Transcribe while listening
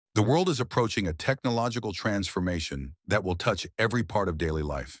The world is approaching a technological transformation that will touch every part of daily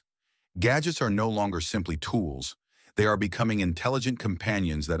life. Gadgets are no longer simply tools. They are becoming intelligent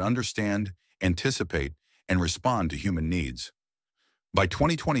companions that understand, anticipate, and respond to human needs. By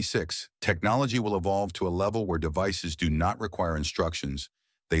 2026, technology will evolve to a level where devices do not require instructions.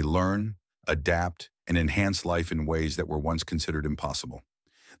 They learn, adapt, and enhance life in ways that were once considered impossible.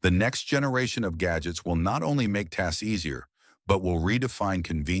 The next generation of gadgets will not only make tasks easier, but will redefine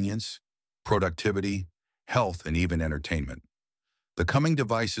convenience, productivity, health, and even entertainment. The coming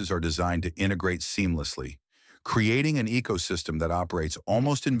devices are designed to integrate seamlessly, creating an ecosystem that operates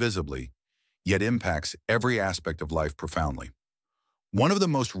almost invisibly, yet impacts every aspect of life profoundly. One of the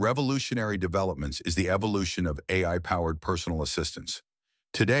most revolutionary developments is the evolution of AI-powered personal assistants.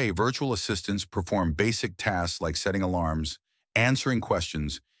 Today, virtual assistants perform basic tasks like setting alarms, answering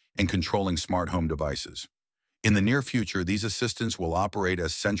questions, and controlling smart home devices. In the near future, these assistants will operate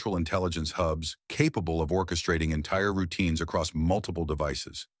as central intelligence hubs capable of orchestrating entire routines across multiple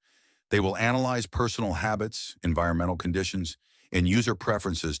devices. They will analyze personal habits, environmental conditions, and user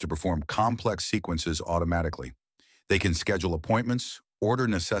preferences to perform complex sequences automatically. They can schedule appointments, order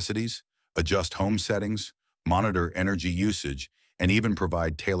necessities, adjust home settings, monitor energy usage, and even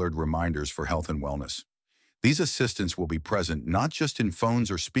provide tailored reminders for health and wellness. These assistants will be present not just in phones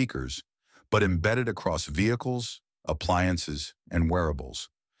or speakers, but embedded across vehicles, appliances, and wearables,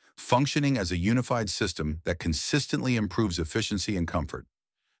 functioning as a unified system that consistently improves efficiency and comfort.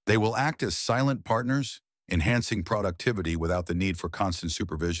 They will act as silent partners, enhancing productivity without the need for constant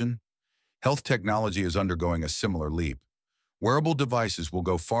supervision. Health technology is undergoing a similar leap. Wearable devices will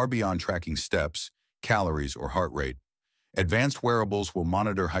go far beyond tracking steps, calories, or heart rate. Advanced wearables will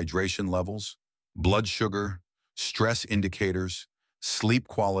monitor hydration levels, blood sugar, stress indicators, sleep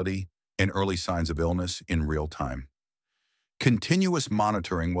quality, and early signs of illness in real time. Continuous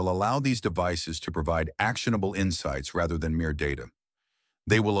monitoring will allow these devices to provide actionable insights rather than mere data.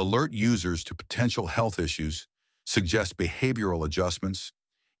 They will alert users to potential health issues, suggest behavioral adjustments,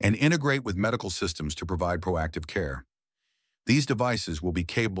 and integrate with medical systems to provide proactive care. These devices will be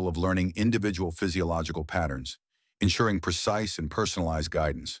capable of learning individual physiological patterns, ensuring precise and personalized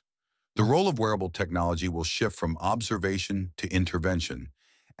guidance. The role of wearable technology will shift from observation to intervention,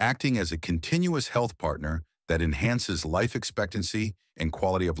 acting as a continuous health partner that enhances life expectancy and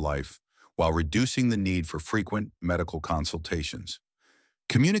quality of life while reducing the need for frequent medical consultations.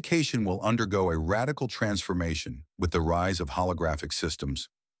 Communication will undergo a radical transformation with the rise of holographic systems.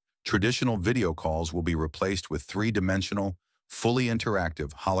 Traditional video calls will be replaced with three-dimensional, fully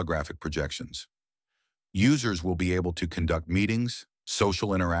interactive holographic projections. Users will be able to conduct meetings,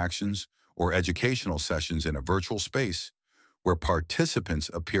 social interactions, or educational sessions in a virtual space where participants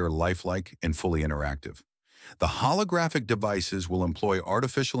appear lifelike and fully interactive. The holographic devices will employ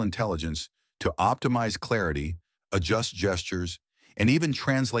artificial intelligence to optimize clarity, adjust gestures, and even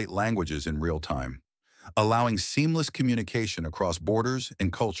translate languages in real time, allowing seamless communication across borders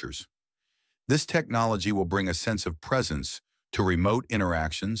and cultures. This technology will bring a sense of presence to remote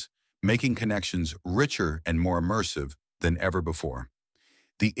interactions, making connections richer and more immersive than ever before.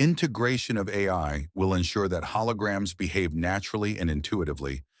 The integration of AI will ensure that holograms behave naturally and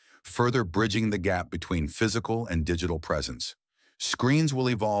intuitively, further bridging the gap between physical and digital presence. Screens will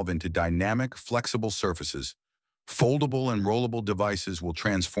evolve into dynamic, flexible surfaces. Foldable and rollable devices will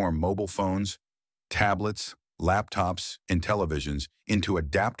transform mobile phones, tablets, laptops, and televisions into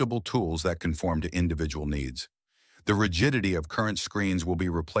adaptable tools that conform to individual needs. The rigidity of current screens will be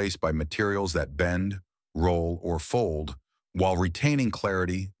replaced by materials that bend, roll, or fold while retaining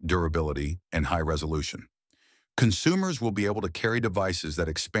clarity, durability, and high resolution. Consumers will be able to carry devices that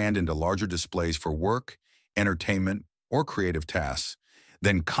expand into larger displays for work, entertainment, or creative tasks,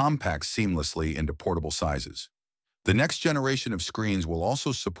 then compact seamlessly into portable sizes. The next generation of screens will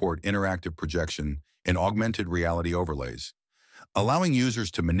also support interactive projection and augmented reality overlays, allowing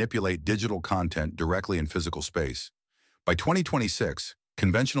users to manipulate digital content directly in physical space. By 2026,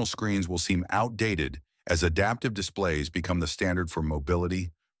 conventional screens will seem outdated as adaptive displays become the standard for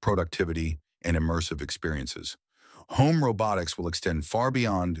mobility, productivity, and immersive experiences. Home robotics will extend far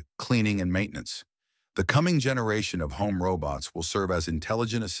beyond cleaning and maintenance. The coming generation of home robots will serve as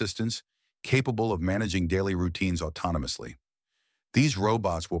intelligent assistants capable of managing daily routines autonomously. These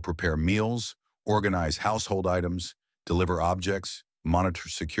robots will prepare meals, organize household items, deliver objects, monitor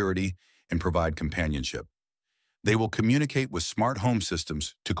security, and provide companionship. They will communicate with smart home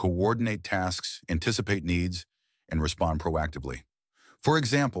systems to coordinate tasks, anticipate needs, and respond proactively. For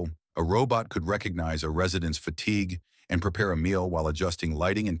example, a robot could recognize a resident's fatigue and prepare a meal while adjusting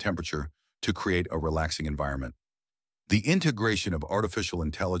lighting and temperature to create a relaxing environment. The integration of artificial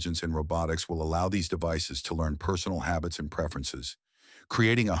intelligence and robotics will allow these devices to learn personal habits and preferences,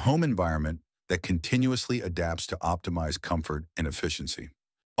 creating a home environment that continuously adapts to optimize comfort and efficiency.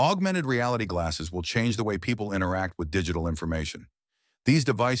 Augmented reality glasses will change the way people interact with digital information. These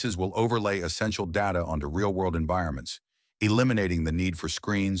devices will overlay essential data onto real-world environments, eliminating the need for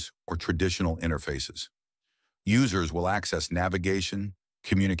screens or traditional interfaces. Users will access navigation,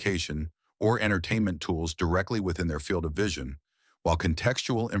 communication, or entertainment tools directly within their field of vision, while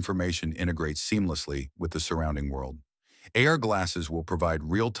contextual information integrates seamlessly with the surrounding world. AR glasses will provide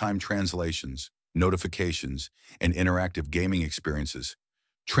real-time translations, notifications, and interactive gaming experiences,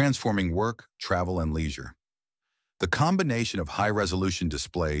 transforming work, travel, and leisure. The combination of high-resolution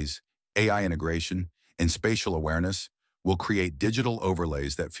displays, AI integration, and spatial awareness will create digital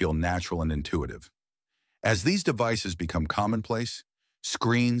overlays that feel natural and intuitive. As these devices become commonplace,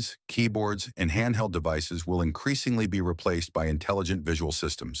 screens, keyboards, and handheld devices will increasingly be replaced by intelligent visual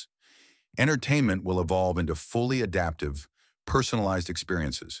systems. Entertainment will evolve into fully adaptive, personalized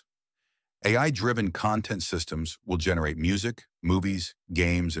experiences. AI-driven content systems will generate music, movies,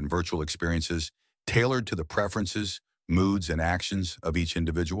 games, and virtual experiences tailored to the preferences, moods, and actions of each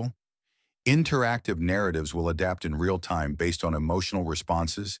individual. Interactive narratives will adapt in real time based on emotional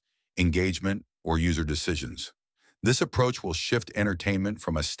responses, engagement, or user decisions. This approach will shift entertainment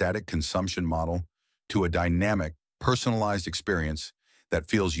from a static consumption model to a dynamic, personalized experience that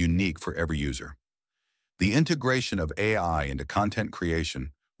feels unique for every user. The integration of AI into content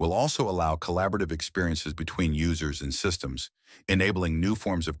creation will also allow collaborative experiences between users and systems, enabling new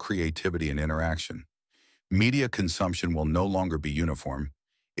forms of creativity and interaction. Media consumption will no longer be uniform.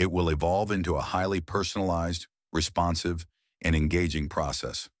 It will evolve into a highly personalized, responsive, and engaging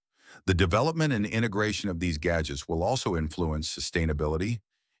process. The development and integration of these gadgets will also influence sustainability,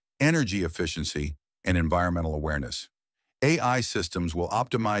 energy efficiency, and environmental awareness. AI systems will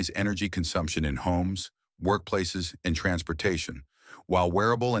optimize energy consumption in homes, workplaces, and transportation, while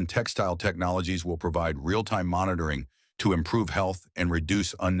wearable and textile technologies will provide real-time monitoring to improve health and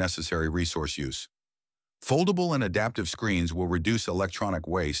reduce unnecessary resource use. Foldable and adaptive screens will reduce electronic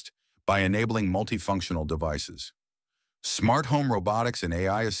waste by enabling multifunctional devices. Smart home robotics and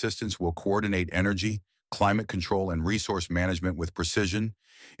AI assistants will coordinate energy, climate control, and resource management with precision,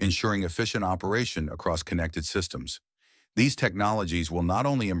 ensuring efficient operation across connected systems. These technologies will not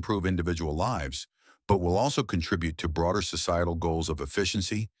only improve individual lives, but will also contribute to broader societal goals of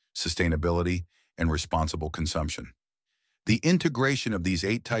efficiency, sustainability, and responsible consumption. The integration of these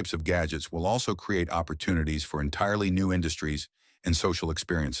 8 types of gadgets will also create opportunities for entirely new industries and social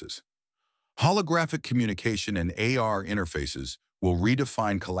experiences. Holographic communication and AR interfaces will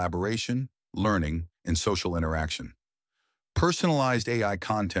redefine collaboration, learning, and social interaction. Personalized AI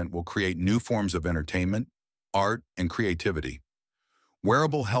content will create new forms of entertainment, art, and creativity.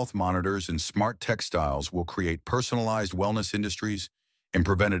 Wearable health monitors and smart textiles will create personalized wellness industries and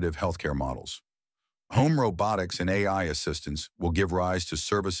preventative healthcare models. Home robotics and AI assistants will give rise to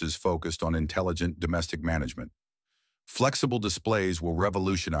services focused on intelligent domestic management. Flexible displays will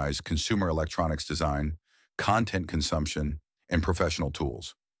revolutionize consumer electronics design, content consumption, and professional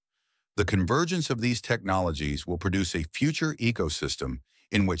tools. The convergence of these technologies will produce a future ecosystem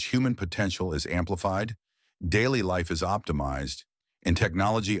in which human potential is amplified, daily life is optimized, and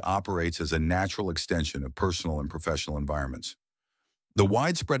technology operates as a natural extension of personal and professional environments. The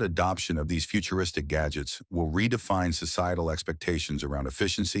widespread adoption of these futuristic gadgets will redefine societal expectations around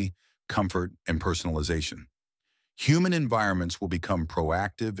efficiency, comfort, and personalization. Human environments will become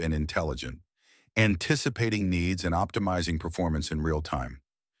proactive and intelligent, anticipating needs and optimizing performance in real time.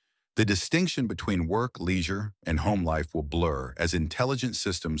 The distinction between work, leisure, and home life will blur as intelligent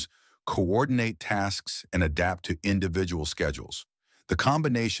systems coordinate tasks and adapt to individual schedules. The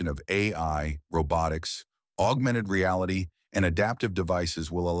combination of AI, robotics, augmented reality, and adaptive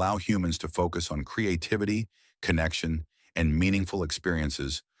devices will allow humans to focus on creativity, connection, and meaningful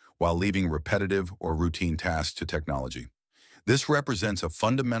experiences while leaving repetitive or routine tasks to technology. This represents a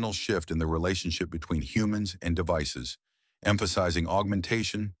fundamental shift in the relationship between humans and devices, emphasizing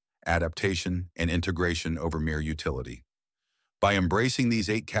augmentation, adaptation, and integration over mere utility. By embracing these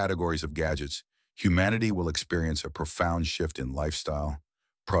 8 categories of gadgets, humanity will experience a profound shift in lifestyle,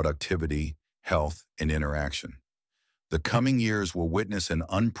 productivity, health, and interaction. The coming years will witness an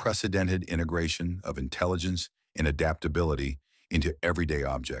unprecedented integration of intelligence and adaptability into everyday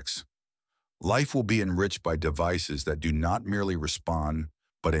objects. Life will be enriched by devices that do not merely respond,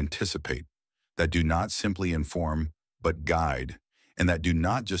 but anticipate, that do not simply inform, but guide, and that do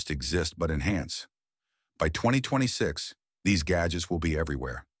not just exist, but enhance. By 2026, these gadgets will be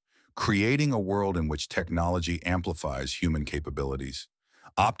everywhere, creating a world in which technology amplifies human capabilities,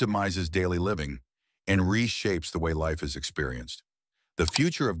 optimizes daily living, and reshapes the way life is experienced. The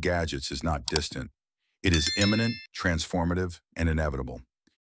future of gadgets is not distant. It is imminent, transformative, and inevitable.